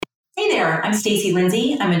there, I'm Stacey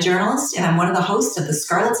Lindsay. I'm a journalist and I'm one of the hosts of the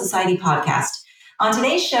Scarlet Society podcast. On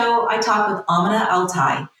today's show, I talk with Amina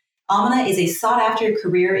AlTai. Amina is a sought-after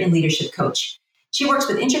career and leadership coach. She works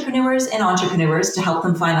with intrapreneurs and entrepreneurs to help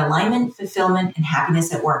them find alignment, fulfillment, and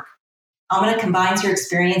happiness at work. Amina combines her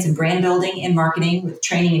experience in brand building and marketing with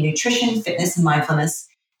training in nutrition, fitness, and mindfulness.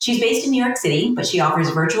 She's based in New York City, but she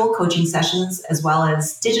offers virtual coaching sessions as well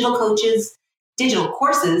as digital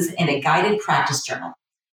courses, and a guided practice journal.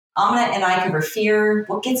 Amina and I cover fear,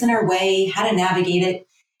 what gets in our way, how to navigate it,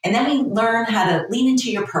 and then we learn how to lean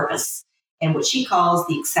into your purpose and what she calls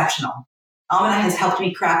the exceptional. Amina has helped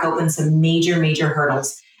me crack open some major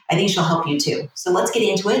hurdles. I think she'll help you too. So let's get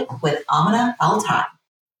into it with Amina AlTai.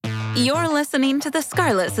 You're listening to the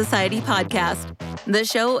Scarlet Society podcast, the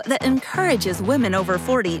show that encourages women over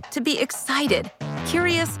 40 to be excited,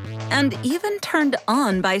 curious, and even turned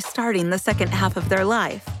on by starting the second half of their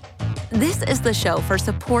life. This is the show for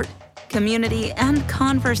support, community, and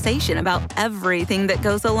conversation about everything that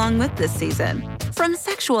goes along with this season. From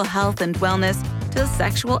sexual health and wellness to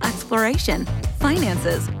sexual exploration,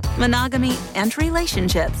 finances, monogamy, and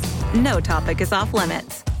relationships, no topic is off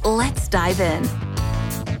limits. Let's dive in.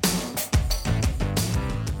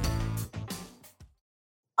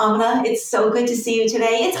 Amina, it's so good to see you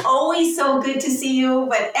today. It's always so good to see you,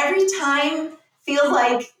 but every time feels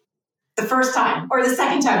like the first time or the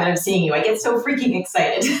second time that I'm seeing you. I get so freaking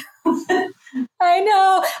excited. I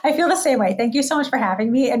know. I feel the same way. Thank you so much for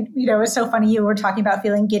having me. And, it was so funny. You were talking about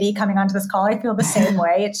feeling giddy coming onto this call. I feel the same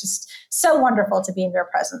way. It's just so wonderful to be in your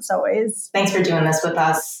presence always. Thanks for doing this with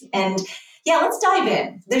us. And yeah, let's dive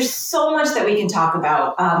in. There's so much that we can talk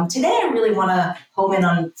about. Today, I really want to home in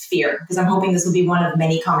on fear because I'm hoping this will be one of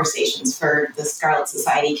many conversations for the Scarlet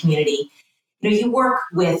Society community. You have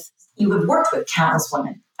worked with countless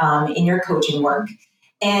women in your coaching work.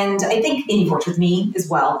 And I think you've worked with me as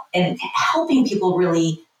well and helping people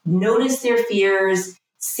really notice their fears,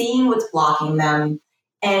 seeing what's blocking them,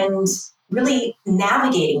 and really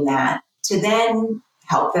navigating that to then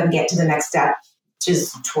help them get to the next step,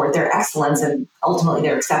 just toward their excellence and ultimately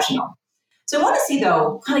their exceptional. So I want to see,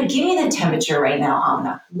 though, kind of give me the temperature right now,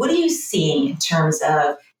 Amina. What are you seeing in terms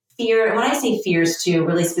of fear? And when I say fears, too,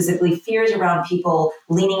 really specifically fears around people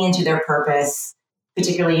leaning into their purpose,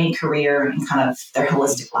 particularly in career and kind of their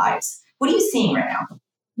holistic lives. What are you seeing right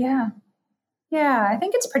now? Yeah, I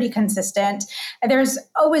think it's pretty consistent. There's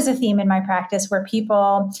always a theme in my practice where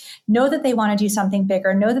people know that they want to do something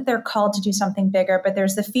bigger, know that they're called to do something bigger, but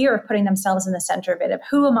there's the fear of putting themselves in the center of it, of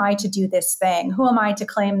who am I to do this thing? Who am I to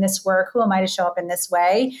claim this work? Who am I to show up in this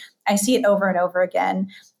way? I see it over and over again.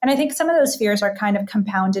 And I think some of those fears are kind of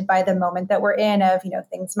compounded by the moment that we're in of,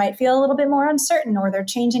 things might feel a little bit more uncertain or they're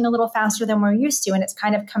changing a little faster than we're used to. And it's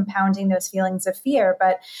kind of compounding those feelings of fear.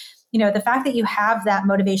 But the fact that you have that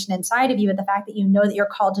motivation inside of you and the fact that you know that you're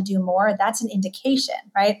called to do more, that's an indication,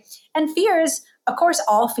 right? And fears, of course,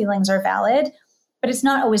 all feelings are valid, but it's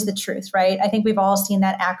not always the truth, right? I think we've all seen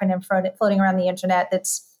that acronym floating around the internet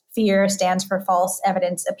that's fear stands for false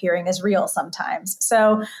evidence appearing as real sometimes.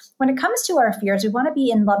 So when it comes to our fears, we want to be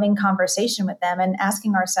in loving conversation with them and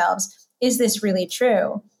asking ourselves, is this really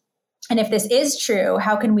true? And if this is true,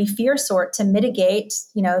 how can we fear sort to mitigate,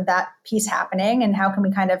 that piece happening? And how can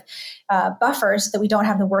we kind of buffer so that we don't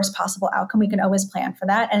have the worst possible outcome? We can always plan for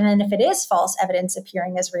that. And then if it is false evidence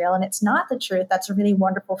appearing as real and it's not the truth, that's a really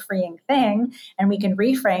wonderful freeing thing. And we can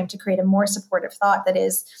reframe to create a more supportive thought that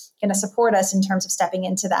is going to support us in terms of stepping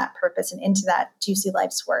into that purpose and into that juicy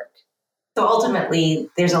life's work. So ultimately,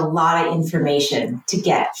 there's a lot of information to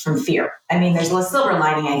get from fear. I mean, there's a silver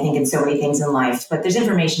lining, I think, in so many things in life, but there's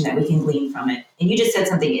information that we can glean from it. And you just said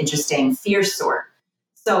something interesting, fear sort.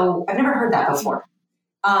 So I've never heard that before.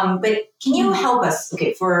 But can you help us,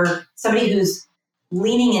 for somebody who's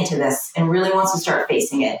leaning into this and really wants to start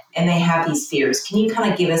facing it and they have these fears, can you kind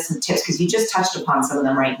of give us some tips? Because you just touched upon some of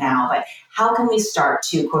them right now, but how can we start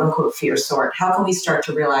to quote unquote fear sort? How can we start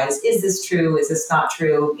to realize, is this true? Is this not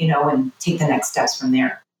true? And take the next steps from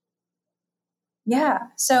there. Yeah.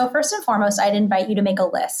 So first and foremost, I'd invite you to make a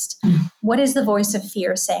list. What is the voice of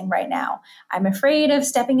fear saying right now? I'm afraid of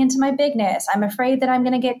stepping into my bigness. I'm afraid that I'm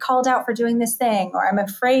going to get called out for doing this thing, or I'm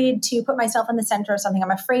afraid to put myself in the center of something. I'm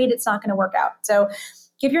afraid it's not going to work out. So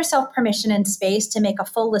give yourself permission and space to make a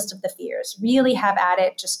full list of the fears. Really have at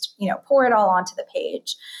it. Just, pour it all onto the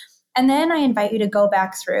page. And then I invite you to go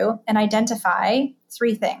back through and identify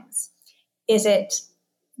 3 things. Is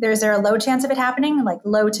there a low chance of it happening, like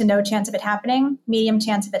low to no chance of it happening, medium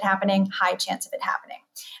chance of it happening, high chance of it happening?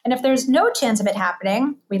 And if there's no chance of it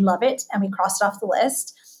happening, we love it and we cross it off the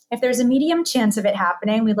list. If there's a medium chance of it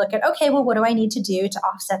happening, we look at, okay, well, what do I need to do to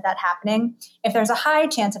offset that happening? If there's a high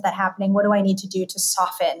chance of that happening, what do I need to do to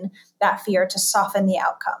soften that fear, to soften the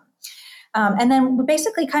outcome? And then we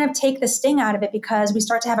basically kind of take the sting out of it because we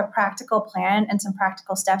start to have a practical plan and some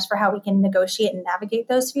practical steps for how we can negotiate and navigate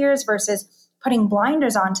those fears versus putting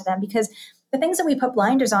blinders onto them, because the things that we put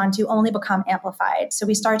blinders onto only become amplified. So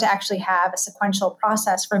we start to actually have a sequential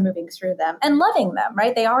process for moving through them and loving them,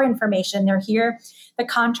 right? They are information. They're here. The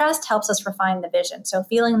contrast helps us refine the vision. So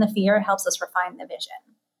feeling the fear helps us refine the vision.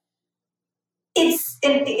 Is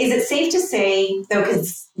it safe to say, though,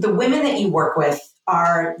 because the women that you work with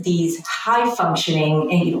are these high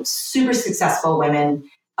functioning and super successful women.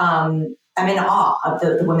 I'm in awe of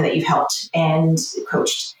the women that you've helped and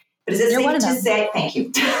coached. But is it safe to say, thank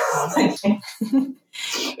you.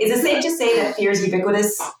 Is it safe to say that fear is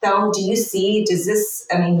ubiquitous, though? Does this,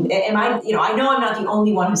 am I, I know I'm not the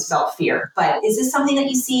only one who's felt fear, but is this something that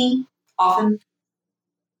you see often?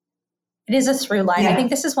 It is a through line. Yeah. I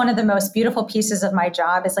think this is one of the most beautiful pieces of my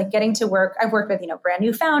job is like getting to work. I've worked with, brand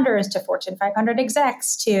new founders to Fortune 500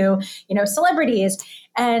 execs to, celebrities.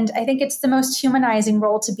 And I think it's the most humanizing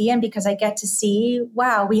role to be in because I get to see,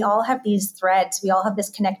 wow, we all have these threads. We all have this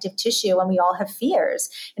connective tissue and we all have fears.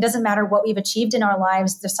 It doesn't matter what we've achieved in our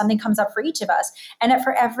lives. There's something comes up for each of us. And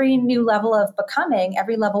for every new level of becoming,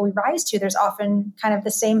 every level we rise to, there's often kind of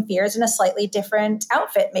the same fears in a slightly different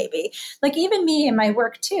outfit, maybe. Like even me in my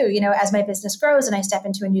work too, as my business grows and I step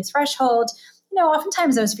into a new threshold,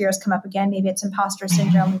 oftentimes those fears come up again. Maybe it's imposter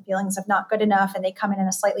syndrome and feelings of not good enough, and they come in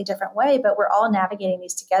a slightly different way, but we're all navigating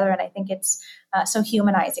these together. And I think it's so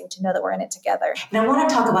humanizing to know that we're in it together. And I want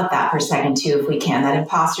to talk about that for a second too, if we can, that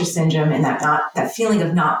imposter syndrome and that feeling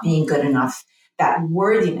of not being good enough, that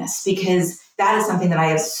worthiness, because that is something that I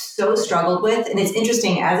have so struggled with. And it's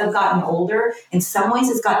interesting, as I've gotten older, in some ways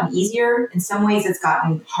it's gotten easier, in some ways it's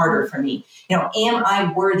gotten harder for me. Am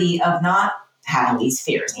I worthy of not having these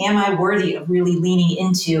fears? Am I worthy of really leaning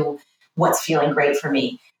into what's feeling great for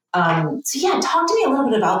me? Talk to me a little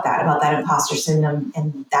bit about that imposter syndrome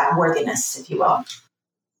and that worthiness, if you will.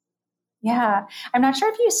 Yeah. I'm not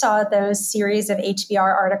sure if you saw those series of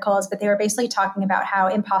HBR articles, but they were basically talking about how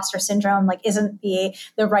imposter syndrome isn't the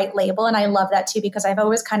right label. And I love that too, because I've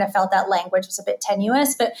always kind of felt that language was a bit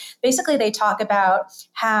tenuous. But basically they talk about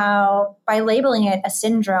how by labeling it a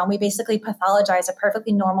syndrome, we basically pathologize a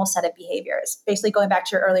perfectly normal set of behaviors. Basically going back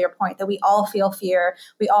to your earlier point that we all feel fear,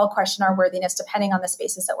 we all question our worthiness depending on the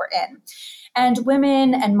spaces that we're in. And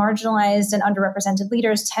women and marginalized and underrepresented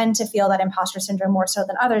leaders tend to feel that imposter syndrome more so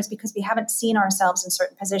than others because we haven't seen ourselves in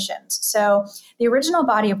certain positions. So the original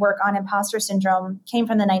body of work on imposter syndrome came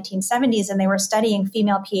from the 1970s, and they were studying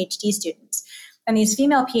female PhD students. And these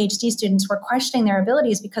female PhD students were questioning their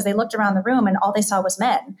abilities because they looked around the room and all they saw was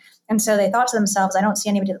men. And so they thought to themselves, I don't see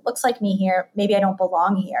anybody that looks like me here. Maybe I don't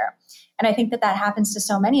belong here. And I think that happens to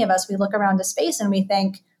so many of us. We look around a space and we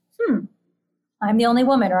think, I'm the only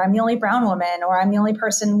woman, or I'm the only brown woman, or I'm the only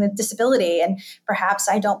person with disability, and perhaps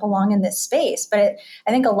I don't belong in this space. But I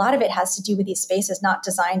think a lot of it has to do with these spaces not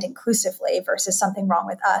designed inclusively versus something wrong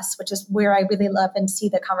with us, which is where I really love and see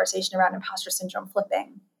the conversation around imposter syndrome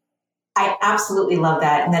flipping. I absolutely love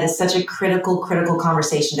that. And that is such a critical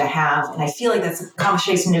conversation to have. And I feel like that's a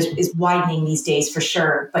conversation is widening these days for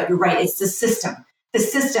sure. But you're right, it's the system,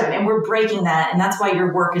 and we're breaking that. And that's why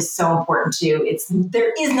your work is so important too.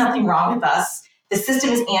 There is nothing wrong with us. The system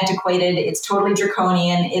is antiquated. It's totally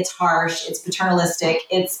draconian. It's harsh. It's paternalistic.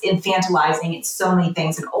 It's infantilizing. It's so many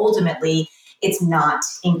things. And ultimately, it's not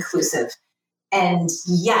inclusive. And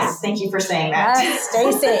yes, thank you for saying that. Yes,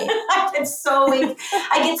 Stacey. I get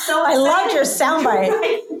so I loved your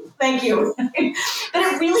soundbite. Thank you. But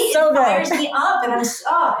it really fires me up. And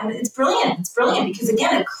and it's brilliant. It's brilliant because,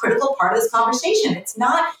 again, a critical part of this conversation. It's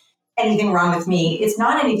not anything wrong with me. It's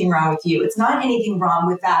not anything wrong with you. It's not anything wrong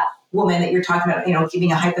with that woman that you're talking about,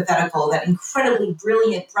 giving a hypothetical, that incredibly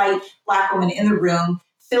brilliant, bright Black woman in the room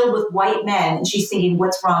filled with white men. And she's thinking,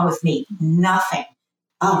 what's wrong with me? Nothing.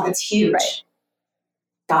 Oh, that's huge. Right.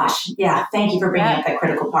 Gosh. Yeah. Thank you for bringing up that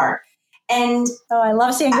critical part. And I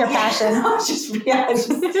love seeing your passion.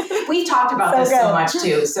 We've talked about this so much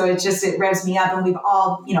too. So it revs me up, and we've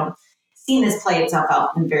all, seen this play itself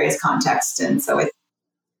out in various contexts. And so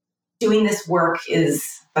doing this work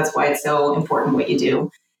that's why it's so important what you do.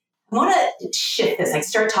 I want to shift this,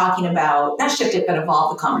 start talking about, not shift it, but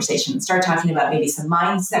evolve the conversation. Start talking about maybe some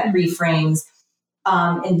mindset reframes,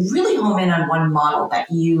 and really home in on one model that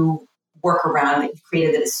you work around, that you've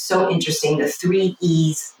created, that is so interesting, the 3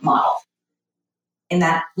 E's model. And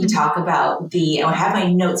that you talk about I have my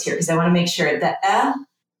notes here because I want to make sure the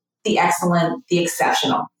the excellent, the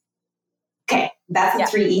exceptional. Okay, That's the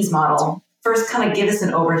 3 E's model. First, kind of give us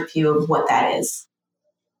an overview of what that is.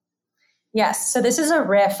 Yes. So this is a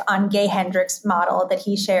riff on Gay Hendricks' model that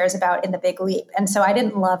he shares about in The Big Leap. And so I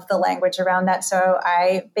didn't love the language around that. So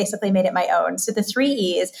I basically made it my own. So the 3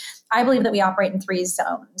 E's, I believe that we operate in 3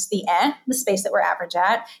 zones: the the space that we're average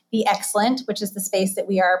at; the excellent, which is the space that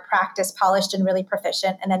we are practiced, polished, and really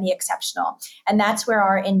proficient; and then the exceptional. And that's where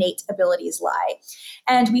our innate abilities lie.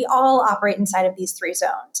 And we all operate inside of these 3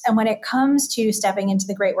 zones. And when it comes to stepping into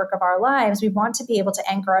the great work of our lives, we want to be able to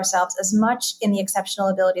anchor ourselves as much in the exceptional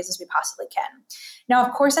abilities as we possibly can. Now,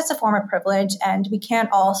 of course, that's a form of privilege, and we can't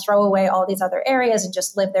all throw away all these other areas and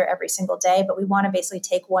just live there every single day, but we want to basically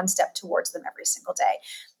take one step towards them every single day.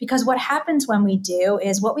 Because what happens when we do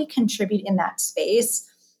is what we contribute in that space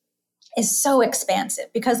is so expansive.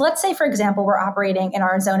 Because let's say, for example, we're operating in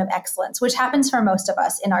our zone of excellence, which happens for most of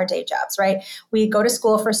us in our day jobs, right? We go to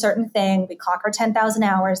school for a certain thing, we clock our 10,000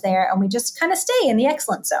 hours there, and we just kind of stay in the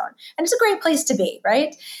excellence zone. And it's a great place to be,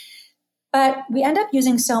 right? But we end up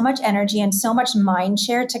using so much energy and so much mind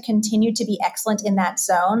share to continue to be excellent in that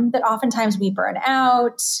zone that oftentimes we burn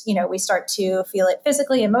out, we start to feel it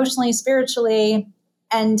physically, emotionally, spiritually.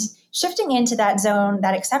 And shifting into that zone,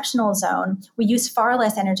 that exceptional zone, we use far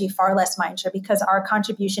less energy, far less mind share because our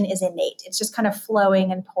contribution is innate. It's just kind of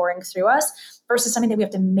flowing and pouring through us versus something that we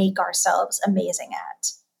have to make ourselves amazing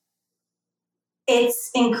at. It's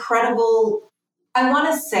incredible. I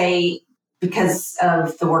want to say, because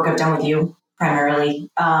of the work I've done with you primarily,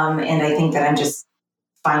 and I think that I'm just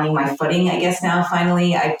finding my footing, I guess now,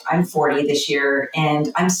 finally. I'm 40 this year,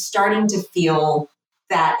 and I'm starting to feel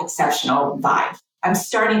that exceptional vibe. I'm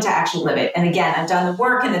starting to actually live it. And again, I've done the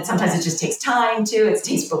work, and then sometimes it just takes time too. It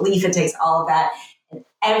takes belief. It takes all of that. And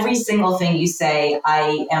every single thing you say,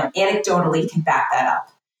 I am anecdotally can back that up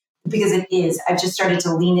because it is. I've just started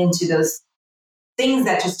to lean into those things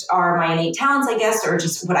that just are my innate talents, I guess, or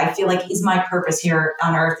just what I feel like is my purpose here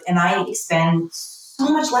on earth. And I expend so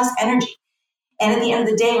much less energy. And at the end of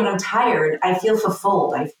the day, when I'm tired, I feel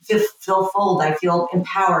fulfilled. I feel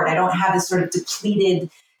empowered. I don't have this sort of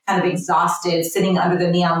depleted, kind of exhausted, sitting under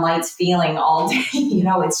the neon lights feeling all day.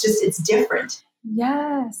 It's different.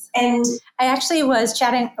 Yes. And I actually was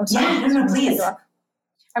chatting. Oh, sorry. Yeah, no, please.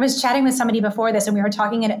 I was chatting with somebody before this, and we were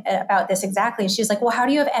talking about this exactly. She's like, well, how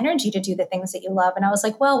do you have energy to do the things that you love? And I was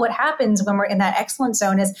like, well, what happens when we're in that excellent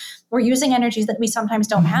zone is we're using energies that we sometimes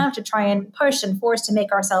don't have to try and push and force to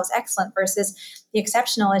make ourselves excellent, versus the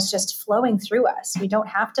exceptional is just flowing through us. We don't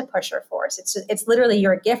have to push or force. It's literally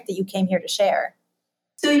your gift that you came here to share.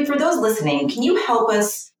 So for those listening, can you help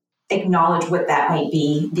us acknowledge what that might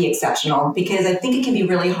be, the exceptional? Because I think it can be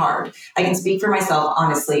really hard. I can speak for myself,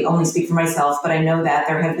 honestly, only speak for myself, but I know that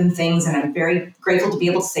there have been things, and I'm very grateful to be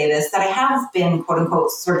able to say this, that I have been, quote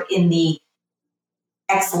unquote, sort of in the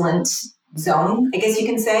excellent zone, I guess you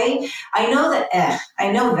can say. I know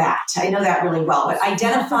that really well, but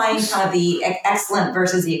identifying kind of the excellent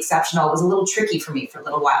versus the exceptional was a little tricky for me for a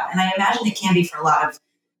little while. And I imagine it can be for a lot of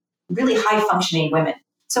really high functioning women.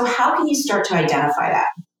 So how can you start to identify that?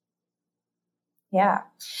 Yeah.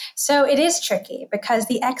 So it is tricky because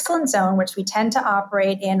the excellent zone, which we tend to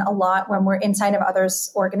operate in a lot when we're inside of others'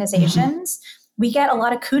 organizations, we get a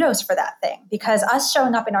lot of kudos for that thing because us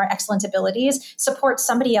showing up in our excellent abilities supports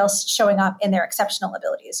somebody else showing up in their exceptional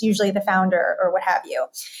abilities, usually the founder or what have you.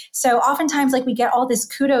 So oftentimes, we get all this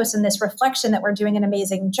kudos and this reflection that we're doing an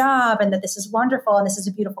amazing job and that this is wonderful and this is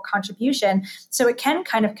a beautiful contribution. So it can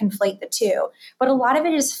kind of conflate the two. But a lot of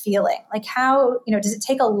it is feeling. How, does it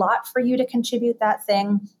take a lot for you to contribute that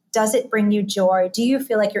thing? Does it bring you joy? Do you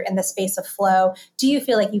feel like you're in the space of flow? Do you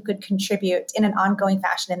feel like you could contribute in an ongoing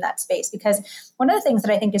fashion in that space? Because one of the things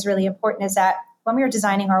that I think is really important is that when we are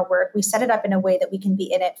designing our work, we set it up in a way that we can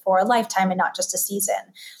be in it for a lifetime and not just a season.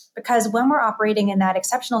 Because when we're operating in that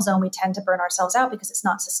exceptional zone, we tend to burn ourselves out because it's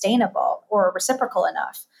not sustainable or reciprocal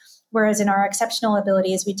enough. Whereas in our exceptional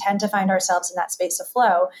abilities, we tend to find ourselves in that space of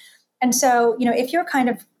flow. And so, if you're kind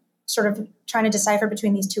of sort of trying to decipher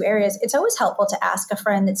between these two areas, it's always helpful to ask a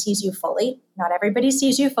friend that sees you fully. Not everybody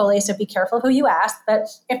sees you fully, so be careful who you ask. But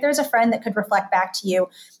if there's a friend that could reflect back to you,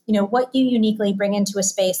 what you uniquely bring into a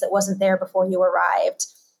space that wasn't there before you arrived,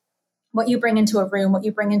 what you bring into a room, what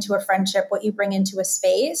you bring into a friendship, what you bring into a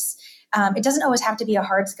space. It doesn't always have to be a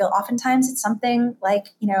hard skill. Oftentimes it's something like,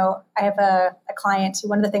 I have a client who,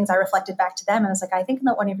 one of the things I reflected back to them, and I was like, I think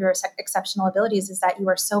that one of your exceptional abilities is that you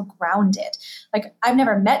are so grounded. I've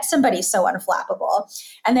never met somebody so unflappable.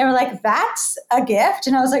 And they were like, that's a gift.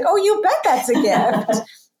 And I was like, oh, you bet that's a gift.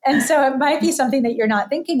 And so it might be something that you're not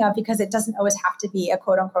thinking of because it doesn't always have to be a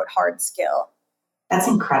quote unquote hard skill. That's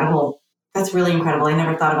incredible. That's really incredible. I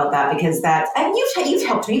never thought about that because and you've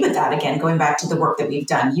helped me with that again, going back to the work that we've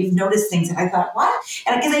done. You've noticed things that I thought, what?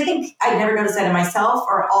 And because I think I'd never noticed that in myself,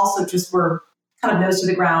 or also just were kind of nose to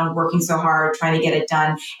the ground, working so hard, trying to get it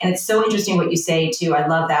done. And it's so interesting what you say too. I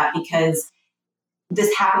love that because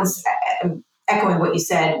this happens, echoing what you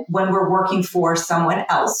said, when we're working for someone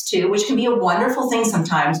else too, which can be a wonderful thing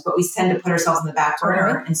sometimes, but we tend to put ourselves in the back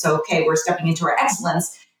burner. And so, okay, we're stepping into our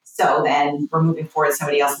excellence. So then we're moving forward.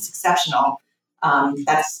 Somebody else is exceptional.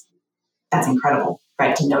 That's incredible,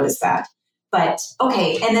 right? To notice that. But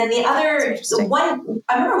okay. And then I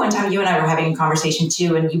remember one time you and I were having a conversation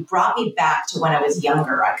too, and you brought me back to when I was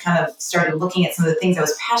younger. I kind of started looking at some of the things I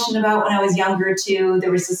was passionate about when I was younger too.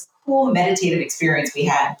 There was this cool meditative experience we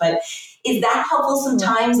had, but is that helpful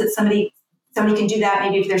sometimes that somebody can do that?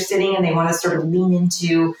 Maybe if they're sitting and they want to sort of lean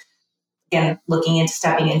into, again,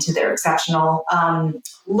 stepping into their exceptional,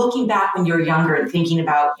 looking back when you were younger and thinking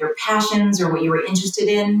about your passions or what you were interested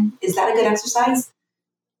in. Is that a good exercise?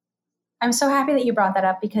 I'm so happy that you brought that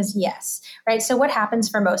up because yes, right? So what happens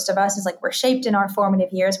for most of us is like we're shaped in our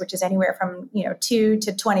formative years, which is anywhere from 2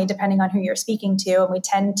 to 20, depending on who you're speaking to. And we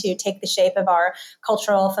tend to take the shape of our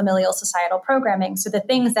cultural, familial, societal programming. So the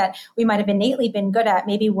things that we might have innately been good at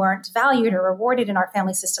maybe weren't valued or rewarded in our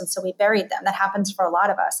family system. So we buried them. That happens for a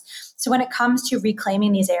lot of us. So when it comes to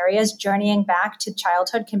reclaiming these areas, journeying back to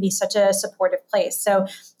childhood can be such a supportive place. So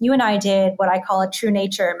you and I did what I call a true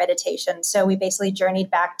nature meditation. So we basically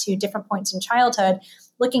journeyed back to different points in childhood,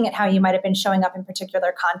 looking at how you might have been showing up in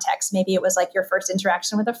particular contexts. Maybe it was like your first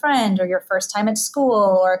interaction with a friend or your first time at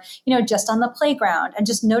school or, just on the playground, and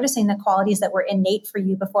just noticing the qualities that were innate for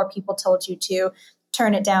you before people told you to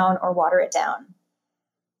turn it down or water it down.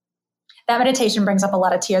 That meditation brings up a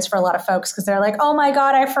lot of tears for a lot of folks because they're like, oh my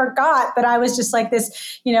God, I forgot that I was just like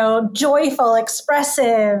this, joyful,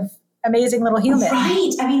 expressive, amazing little human.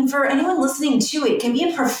 Right. I mean, for anyone listening to it, can be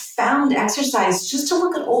a profound exercise just to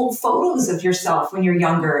look at old photos of yourself when you're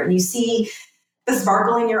younger and you see the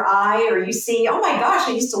sparkle in your eye, or you see, oh my gosh,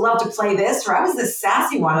 I used to love to play this, or I was this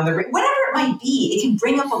sassy one on the ring, whatever it might be. It can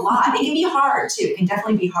bring up a lot. It can be hard too. It can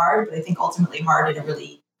definitely be hard, but I think ultimately hard in a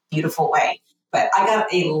really beautiful way. But I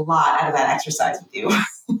got a lot out of that exercise with you.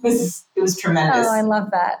 It was tremendous. Oh, I love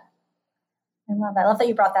that. I love that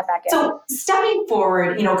you brought that back in. So stepping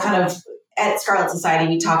forward, kind of at Scarlet Society,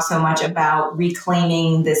 we talk so much about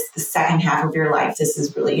reclaiming the second half of your life. This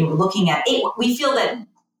is really, looking at age. We feel that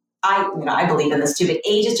I believe in this too, but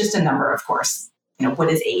age is just a number, of course. What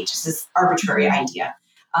is age? It's this arbitrary idea.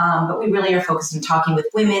 But we really are focused on talking with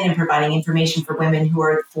women and providing information for women who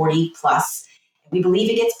are 40 plus. We believe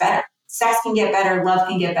it gets better. Sex can get better. Love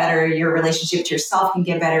can get better. Your relationship to yourself can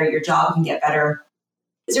get better. Your job can get better.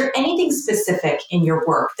 Is there anything specific in your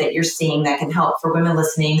work that you're seeing that can help for women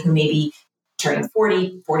listening who may be turning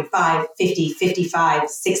 40, 45, 50, 55,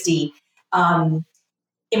 60,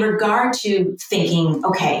 in regard to thinking,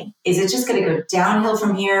 okay, is it just going to go downhill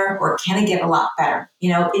from here or can it get a lot better?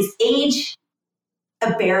 Is age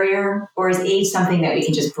a barrier or is age something that we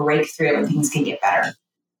can just break through and things can get better?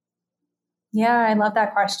 Yeah, I love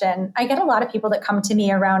that question. I get a lot of people that come to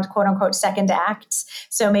me around quote unquote second acts.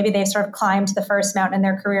 So maybe they've sort of climbed the first mountain in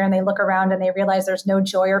their career and they look around and they realize there's no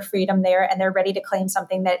joy or freedom there and they're ready to claim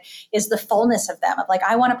something that is the fullness of them. Of like,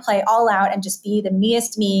 I want to play all out and just be the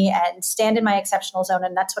meest me and stand in my exceptional zone.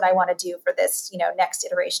 And that's what I want to do for this, next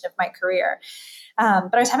iteration of my career.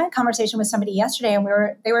 But I was having a conversation with somebody yesterday and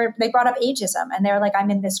they brought up ageism and they're like,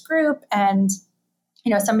 I'm in this group and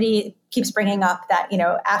somebody keeps bringing up that,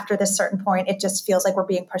 after this certain point, it just feels like we're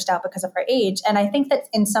being pushed out because of our age. And I think that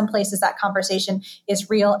in some places that conversation is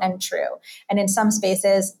real and true. And in some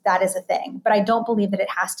spaces that is a thing, but I don't believe that it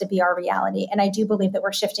has to be our reality. And I do believe that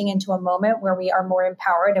we're shifting into a moment where we are more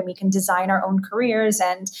empowered and we can design our own careers.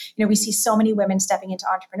 And, we see so many women stepping into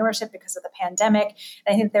entrepreneurship because of the pandemic.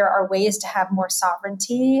 And I think there are ways to have more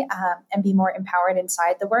sovereignty and be more empowered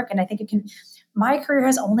inside the work. And I think my career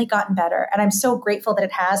has only gotten better. And I'm so grateful that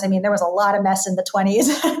it has. I mean, there was a lot of mess in the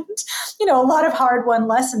 20s and, a lot of hard won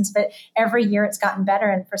lessons, but every year it's gotten better.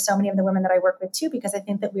 And for so many of the women that I work with too, because I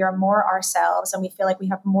think that we are more ourselves and we feel like we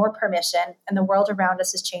have more permission and the world around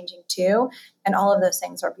us is changing too. And all of those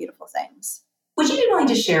things are beautiful things. Would you be willing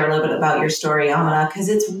to share a little bit about your story, Amina? Because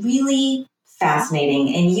it's really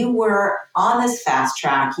fascinating. And you were on this fast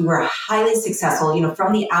track. You were highly successful.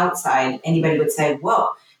 From the outside, anybody would say, whoa,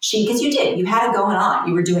 because you had it going on.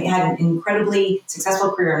 You had an incredibly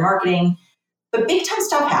successful career in marketing, but big time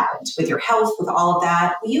stuff happened with your health, with all of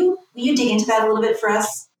that. Will you dig into that a little bit for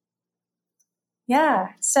us? Yeah.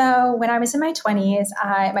 So when I was in my 20s,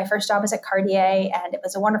 my first job was at Cartier and it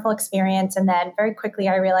was a wonderful experience. And then very quickly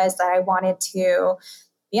I realized that I wanted to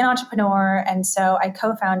be an entrepreneur. And so I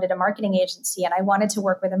co-founded a marketing agency, and I wanted to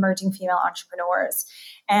work with emerging female entrepreneurs.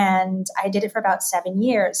 And I did it for about 7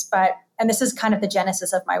 years. And this is kind of the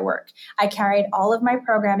genesis of my work. I carried all of my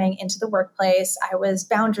programming into the workplace. I was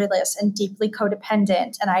boundaryless and deeply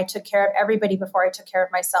codependent. And I took care of everybody before I took care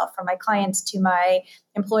of myself, from my clients to my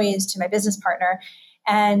employees to my business partner.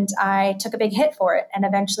 And I took a big hit for it. And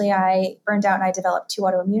eventually I burned out and I developed 2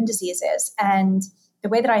 autoimmune diseases. And the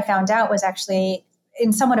way that I found out was actually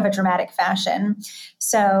in somewhat of a dramatic fashion.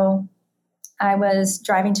 So I was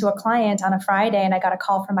driving to a client on a Friday and I got a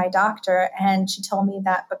call from my doctor, and she told me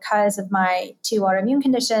that because of my 2 autoimmune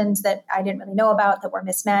conditions that I didn't really know about, that were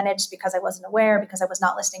mismanaged because I wasn't aware, because I was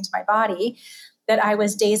not listening to my body, that I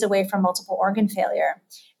was days away from multiple organ failure.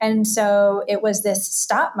 And so it was this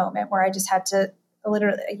stop moment where I just had to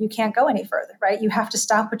literally, you can't go any further, right? You have to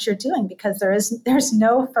stop what you're doing because there's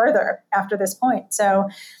no further after this point. So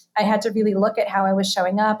I had to really look at how I was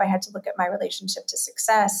showing up. I had to look at my relationship to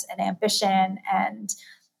success and ambition and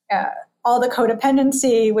all the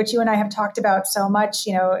codependency, which you and I have talked about so much.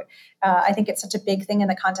 I think it's such a big thing in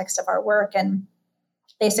the context of our work, and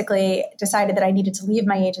basically decided that I needed to leave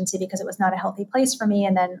my agency because it was not a healthy place for me,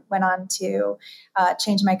 and then went on to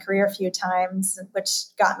change my career a few times, which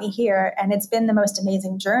got me here. And it's been the most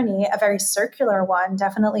amazing journey, a very circular one,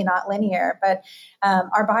 definitely not linear, but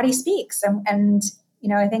our body speaks. And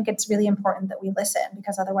I think it's really important that we listen,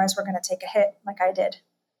 because otherwise we're going to take a hit like I did.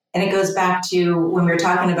 And it goes back to when we were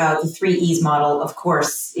talking about the 3 E's model. Of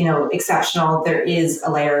course, exceptional, there is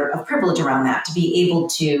a layer of privilege around that. To be able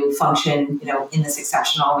to function, in this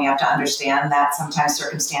exceptional, we have to understand that sometimes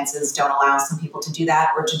circumstances don't allow some people to do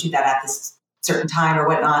that, or to do that at this certain time or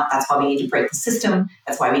whatnot. That's why we need to break the system.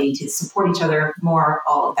 That's why we need to support each other more,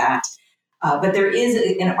 all of that. But there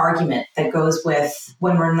is an argument that goes with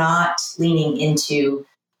when we're not leaning into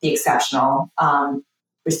the exceptional,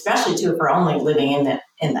 especially too if we're only living in the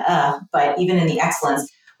but even in the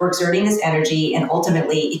excellence, we're exerting this energy, and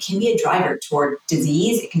ultimately it can be a driver toward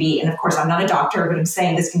disease. It can be, and of course I'm not a doctor, but I'm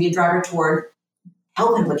saying this can be a driver toward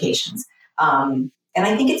health implications. And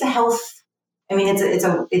I think it's a health. I mean,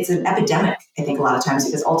 it's an epidemic. I think a lot of times,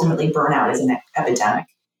 because ultimately burnout is an epidemic,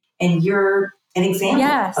 and you're an example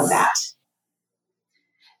of that.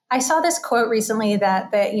 I saw this quote recently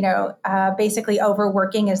that basically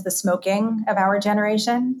overworking is the smoking of our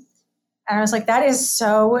generation. And I was like, that is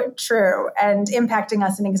so true, and impacting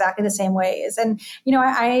us in exactly the same ways. And,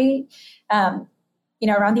 I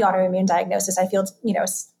around the autoimmune diagnosis, I feel,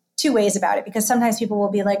 2 ways about it, because sometimes people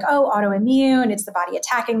will be like, oh, autoimmune, it's the body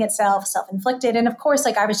attacking itself, self-inflicted. And of course,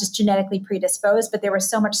 I was just genetically predisposed, but there was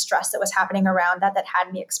so much stress that was happening around that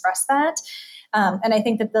had me express that. And I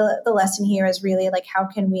think that the lesson here is really how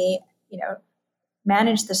can we,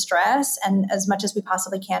 manage the stress, and as much as we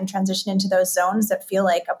possibly can transition into those zones that feel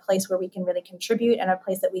like a place where we can really contribute, and a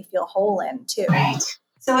place that we feel whole in too. Right.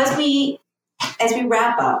 So as we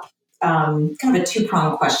wrap up, kind of a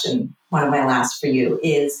 2-pronged question, one of my last for you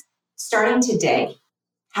is, starting today,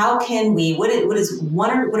 how can we, what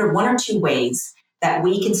are 1 or 2 ways that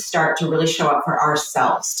we can start to really show up for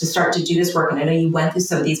ourselves, to start to do this work? And I know you went through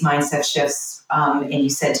some of these mindset shifts, and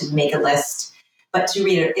you said to make a list, but to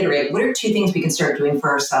reiterate, what are 2 things we can start doing for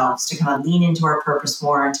ourselves to kind of lean into our purpose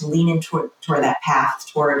more, and to lean into toward that path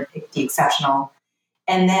toward the exceptional?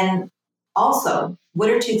 And then also, what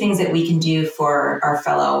are 2 things that we can do for our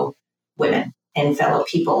fellow women and fellow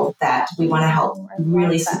people that we want to help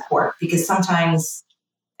really support? Because sometimes,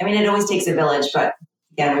 it always takes a village, but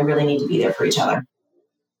again, we really need to be there for each other.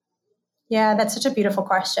 Yeah, that's such a beautiful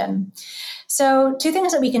question. So 2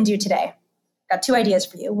 things that we can do today. Got 2 ideas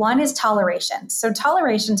for you. One is tolerations. So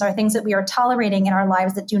tolerations are things that we are tolerating in our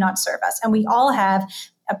lives that do not serve us. And we all have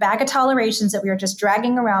a bag of tolerations that we are just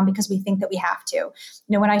dragging around because we think that we have to.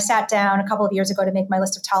 When I sat down a couple of years ago to make my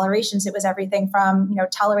list of tolerations, it was everything from,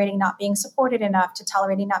 tolerating not being supported enough, to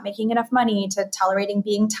tolerating not making enough money, to tolerating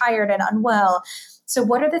being tired and unwell. So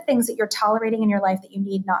what are the things that you're tolerating in your life that you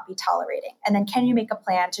need not be tolerating? And then can you make a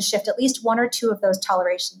plan to shift at least 1 or 2 of those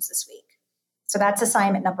tolerations this week? So that's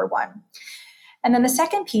assignment number 1. And then the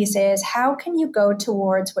second piece is, how can you go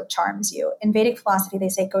towards what charms you? In Vedic philosophy, they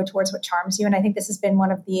say go towards what charms you. And I think this has been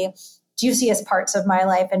one of the juiciest parts of my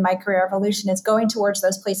life and my career evolution, is going towards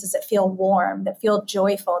those places that feel warm, that feel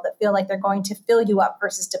joyful, that feel like they're going to fill you up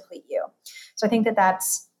versus deplete you. So I think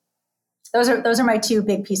those are my 2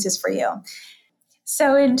 big pieces for you.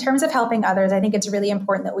 So in terms of helping others, I think it's really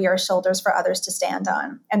important that we are shoulders for others to stand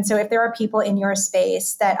on. And so if there are people in your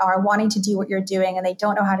space that are wanting to do what you're doing and they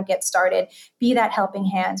don't know how to get started, be that helping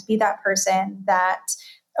hand, be that person that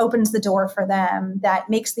opens the door for them, that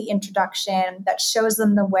makes the introduction, that shows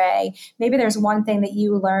them the way. Maybe there's one thing that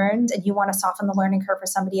you learned and you want to soften the learning curve for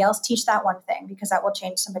somebody else. Teach that one thing, because that will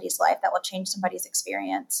change somebody's life. That will change somebody's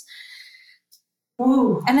experience.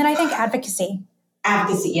 Ooh. And then I think advocacy.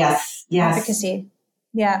 Advocacy, yes. Advocacy.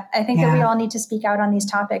 Yeah, I think that we all need to speak out on these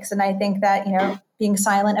topics. And I think that, being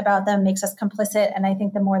silent about them makes us complicit. And I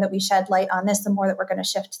think the more that we shed light on this, the more that we're going to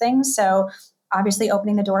shift things. So obviously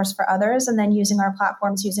opening the doors for others and then using our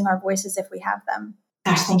platforms, using our voices if we have them.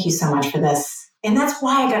 Gosh, thank you so much for this. And that's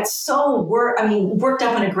why I got so worked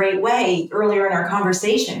up in a great way earlier in our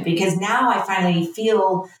conversation, because now I finally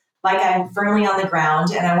feel like I'm firmly on the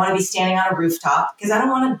ground and I want to be standing on a rooftop, because I don't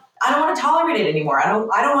want to tolerate it anymore. I don't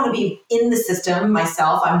want to be in the system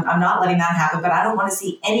myself. I'm not letting that happen, but I don't want to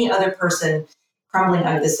see any other person crumbling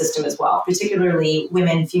under the system as well, particularly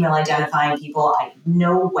women, female identifying people.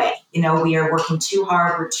 No way. We are working too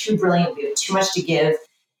hard. We're too brilliant. We have too much to give.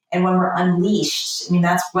 And when we're unleashed,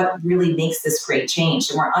 that's what really makes this great change.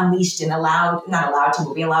 And we're unleashed and not allowed to,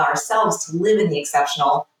 but we allow ourselves to live in the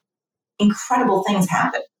exceptional. Incredible things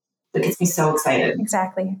happen. That gets me so excited.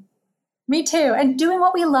 Exactly. Me too. And doing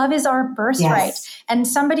what we love is our birthright. Yes. And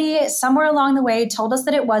somebody somewhere along the way told us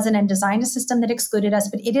that it wasn't and designed a system that excluded us,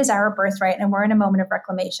 but it is our birthright and we're in a moment of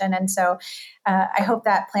reclamation. And so I hope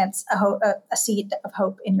that plants a seed of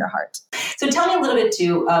hope in your heart. So tell me a little bit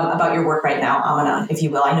too about your work right now, Amina, if you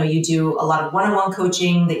will. I know you do a lot of one-on-one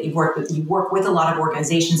coaching that you work with a lot of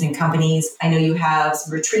organizations and companies. I know you have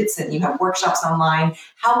some retreats and you have workshops online.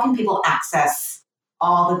 How can people access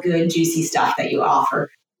all the good, juicy stuff that you offer?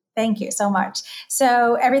 Thank you so much.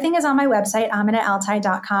 So everything is on my website,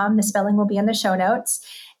 AminaAlTai.com. The spelling will be in the show notes.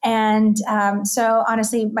 And so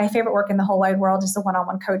honestly, my favorite work in the whole wide world is the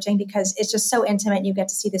one-on-one coaching, because it's just so intimate. You get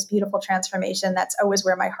to see this beautiful transformation. That's always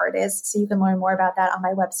where my heart is. So you can learn more about that on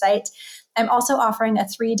my website. I'm also offering a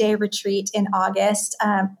 3-day retreat in August.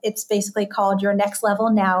 It's basically called Your Next Level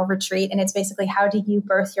Now Retreat. And it's basically how do you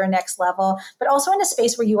birth your next level, but also in a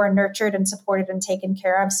space where you are nurtured and supported and taken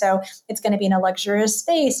care of. So it's going to be in a luxurious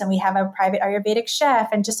space. And we have a private Ayurvedic chef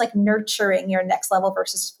and just like nurturing your next level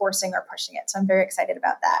versus forcing or pushing it. So I'm very excited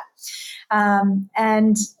about that.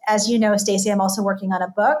 And as you know, Stacey, I'm also working on a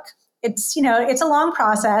book. It's a long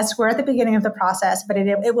process. We're at the beginning of the process, but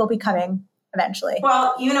it will be coming eventually.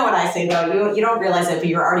 Well, you know what I say though, you don't realize it, but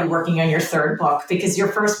you're already working on your third book, because your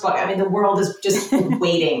first book, the world is just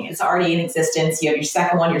waiting. It's already in existence. You have your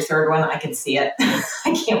second one, your third one. I can see it.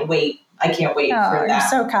 I can't wait for that. You're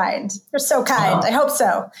so kind. You're so kind. I hope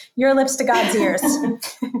so. Your lips to God's ears.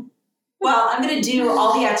 Well, I'm going to do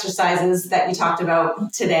all the exercises that you talked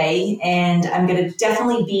about today, and I'm going to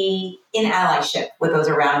definitely be in allyship with those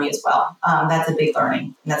around me as well. That's a big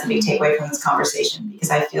learning, and that's a big takeaway from this conversation, because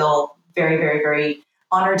I feel very, very, very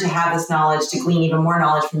honored to have this knowledge, to glean even more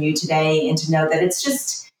knowledge from you today, and to know that it's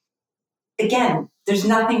just, again, there's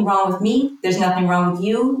nothing wrong with me. There's nothing wrong with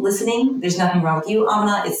you listening. There's nothing wrong with you,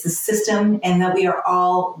 Amina. It's the system, and that we are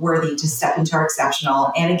all worthy to step into our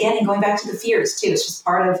exceptional. And again, and going back to the fears too, it's just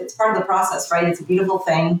part of the process, right? It's a beautiful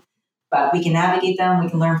thing, but we can navigate them. We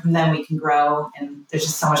can learn from them. We can grow, and there's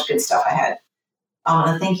just so much good stuff ahead.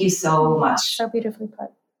 Amina, thank you so much. So beautifully put.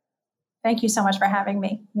 Thank you so much for having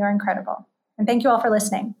me. You're incredible. And thank you all for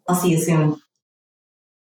listening. I'll see you soon.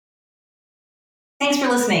 Thanks for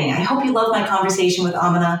listening. I hope you loved my conversation with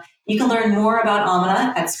Amina. You can learn more about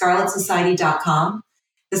Amina at scarletsociety.com.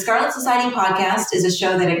 The Scarlet Society podcast is a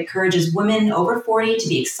show that encourages women over 40 to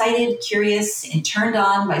be excited, curious, and turned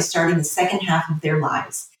on by starting the second half of their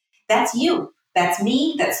lives. That's you. That's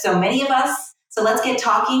me. That's so many of us. So let's get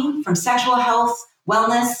talking, from sexual health,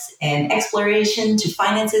 wellness, and exploration to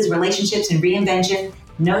finances, relationships, and reinvention.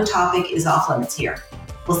 No topic is off limits here.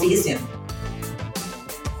 We'll see you soon.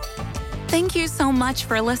 Thank you so much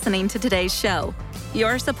for listening to today's show.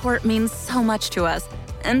 Your support means so much to us,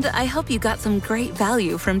 and I hope you got some great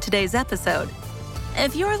value from today's episode.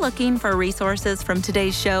 If you're looking for resources from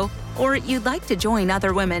today's show, or you'd like to join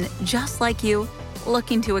other women just like you,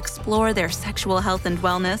 looking to explore their sexual health and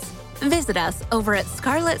wellness, visit us over at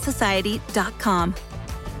scarletsociety.com.